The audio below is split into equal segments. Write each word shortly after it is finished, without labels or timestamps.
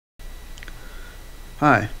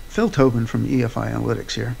Hi, Phil Tobin from EFI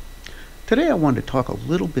Analytics here. Today I wanted to talk a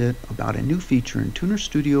little bit about a new feature in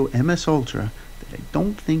TunerStudio MS Ultra that I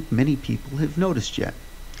don't think many people have noticed yet.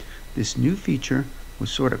 This new feature was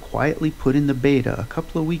sort of quietly put in the beta a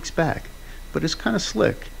couple of weeks back, but it's kind of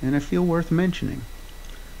slick and I feel worth mentioning.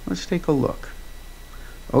 Let's take a look.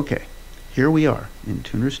 Okay, here we are in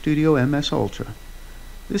TunerStudio MS Ultra.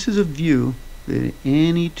 This is a view that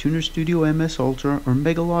any TunerStudio MS Ultra or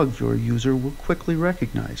Mega Log Viewer user will quickly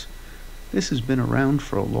recognize. This has been around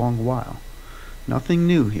for a long while. Nothing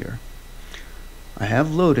new here. I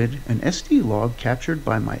have loaded an SD log captured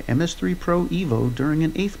by my MS3 Pro Evo during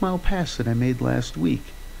an 1/8 mile pass that I made last week.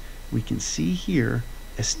 We can see here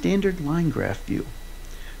a standard line graph view.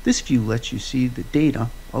 This view lets you see the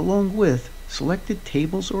data along with selected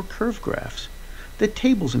tables or curve graphs. The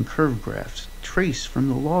tables and curve graphs trace from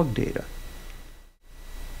the log data.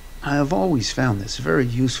 I have always found this very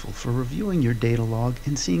useful for reviewing your data log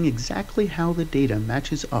and seeing exactly how the data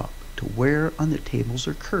matches up to where on the tables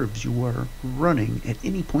or curves you are running at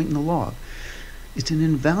any point in the log. It's an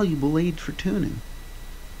invaluable aid for tuning.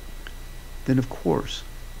 Then of course,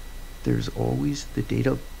 there's always the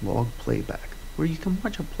data log playback, where you can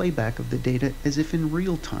watch a playback of the data as if in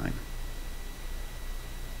real time.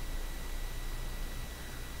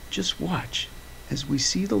 Just watch as we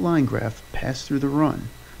see the line graph pass through the run,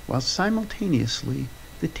 while simultaneously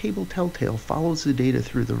the table telltale follows the data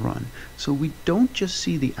through the run. So we don't just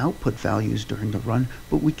see the output values during the run,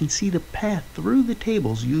 but we can see the path through the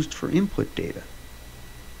tables used for input data.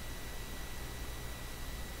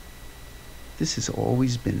 This has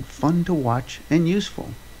always been fun to watch and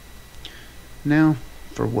useful. Now,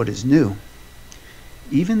 for what is new.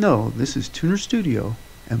 Even though this is TunerStudio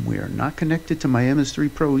and we are not connected to my MS3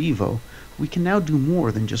 Pro Evo, we can now do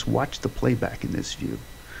more than just watch the playback in this view.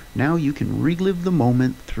 Now you can relive the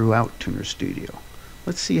moment throughout TunerStudio.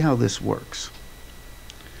 Let's see how this works.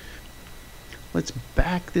 Let's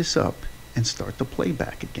back this up and start the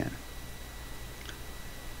playback again.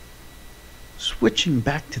 Switching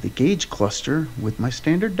back to the gauge cluster with my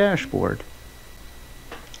standard dashboard,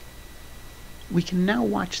 we can now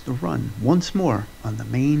watch the run once more on the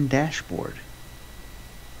main dashboard.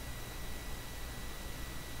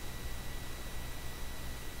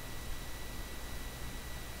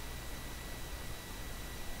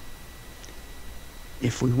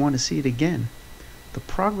 If we want to see it again, the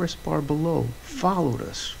progress bar below followed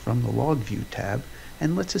us from the Log View tab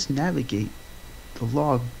and lets us navigate the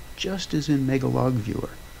log just as in Mega Log Viewer.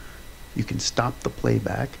 You can stop the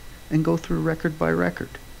playback and go through record by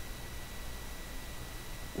record,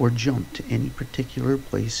 or jump to any particular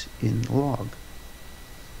place in the log.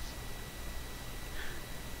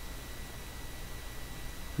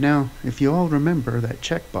 Now, if you all remember that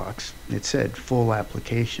checkbox, it said full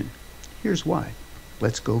application. Here's why.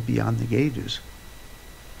 Let's go beyond the gauges.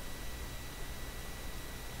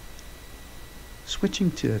 Switching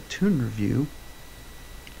to a tuner view.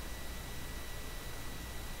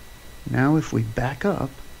 Now if we back up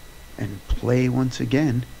and play once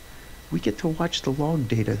again, we get to watch the log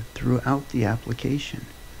data throughout the application.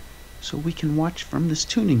 So we can watch from this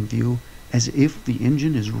tuning view as if the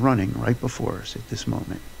engine is running right before us at this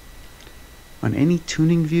moment. On any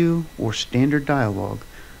tuning view or standard dialog,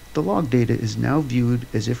 the log data is now viewed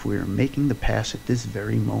as if we are making the pass at this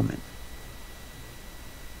very moment.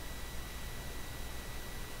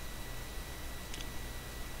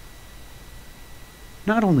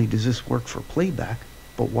 Not only does this work for playback,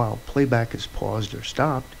 but while playback is paused or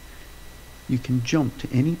stopped, you can jump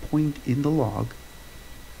to any point in the log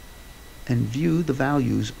and view the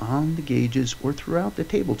values on the gauges or throughout the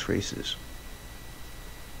table traces.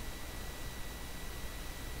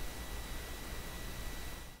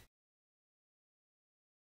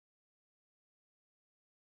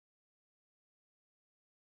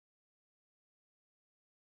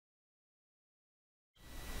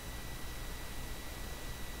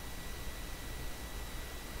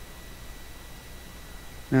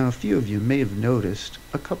 Now a few of you may have noticed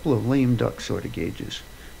a couple of lame duck sort of gauges,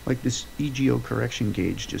 like this EGO correction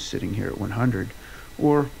gauge just sitting here at 100,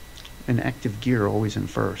 or an active gear always in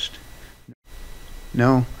first.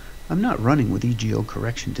 No, I'm not running with EGO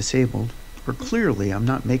correction disabled, or clearly I'm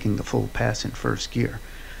not making the full pass in first gear.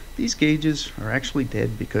 These gauges are actually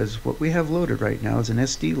dead because what we have loaded right now is an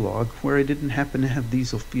SD log where I didn't happen to have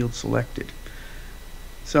these fields selected.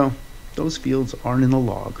 So those fields aren't in the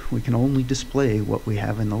log. We can only display what we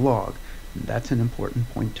have in the log. And that's an important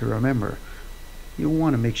point to remember. You'll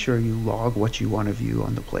want to make sure you log what you want to view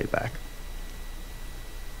on the playback.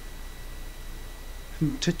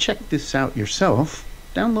 To check this out yourself,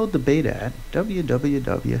 Download the beta at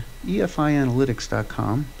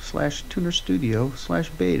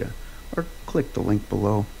www.efianalytics.com/TunerStudio/beta or click the link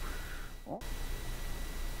below.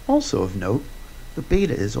 Also of note, the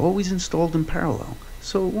beta is always installed in parallel,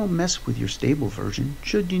 so it won't mess with your stable version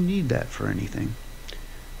should you need that for anything.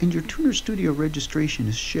 And your TunerStudio registration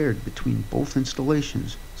is shared between both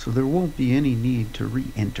installations, so there won't be any need to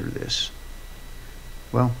re-enter this.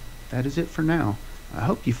 Well, that is it for now. I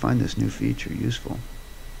hope you find this new feature useful.